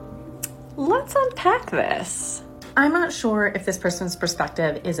Let's unpack this. I'm not sure if this person's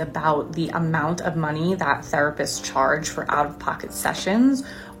perspective is about the amount of money that therapists charge for out-of-pocket sessions,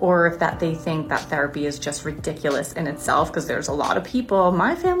 or if that they think that therapy is just ridiculous in itself, because there's a lot of people,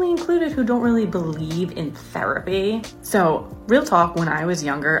 my family included, who don't really believe in therapy. So real talk, when I was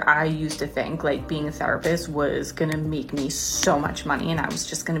younger, I used to think like being a therapist was gonna make me so much money and I was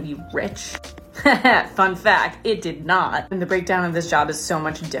just gonna be rich. Fun fact, it did not. And the breakdown of this job is so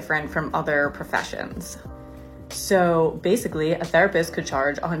much different from other professions. So basically, a therapist could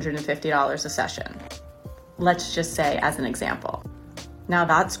charge $150 a session. Let's just say as an example. Now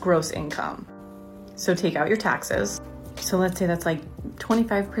that's gross income. So take out your taxes. So let's say that's like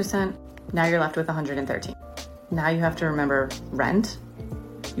 25%. Now you're left with 113. Now you have to remember rent,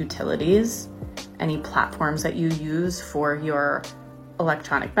 utilities, any platforms that you use for your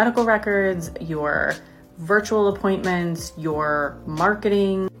electronic medical records, your virtual appointments, your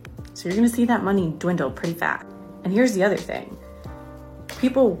marketing. So you're gonna see that money dwindle pretty fast. And here's the other thing.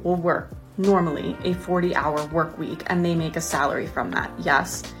 People will work normally a 40-hour work week and they make a salary from that.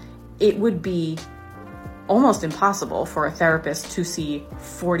 Yes, it would be almost impossible for a therapist to see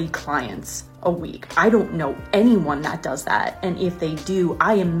 40 clients a week. I don't know anyone that does that. And if they do,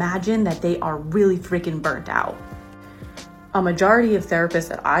 I imagine that they are really freaking burnt out. A majority of therapists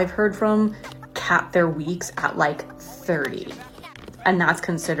that I've heard from cap their weeks at like 30. And that's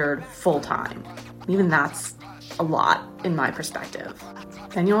considered full-time. Even that's a lot in my perspective.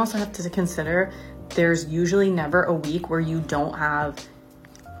 Then you also have to consider there's usually never a week where you don't have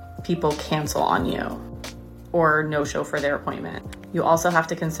people cancel on you or no show for their appointment. You also have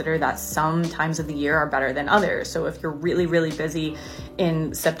to consider that some times of the year are better than others. So if you're really, really busy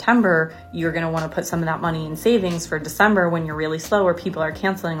in September, you're gonna wanna put some of that money in savings for December when you're really slow or people are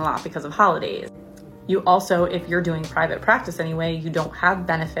canceling a lot because of holidays. You also, if you're doing private practice anyway, you don't have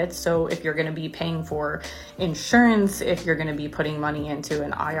benefits. So if you're gonna be paying for insurance, if you're gonna be putting money into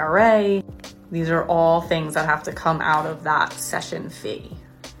an IRA, these are all things that have to come out of that session fee.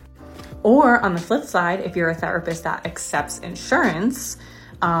 Or on the flip side, if you're a therapist that accepts insurance,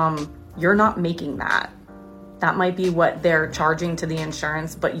 you're not making that. That might be what they're charging to the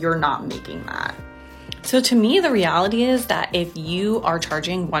insurance, but you're not making that. So to me, the reality is that if you are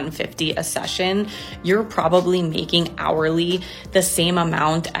charging $150 a session, you're probably making hourly the same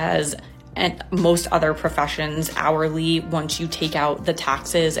amount as most other professions hourly once you take out the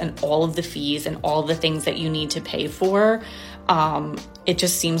taxes and all of the fees and all the things that you need to pay for. It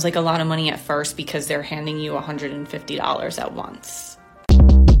just seems like a lot of money at first because they're handing you $150 at once.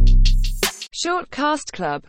 Short Cast Club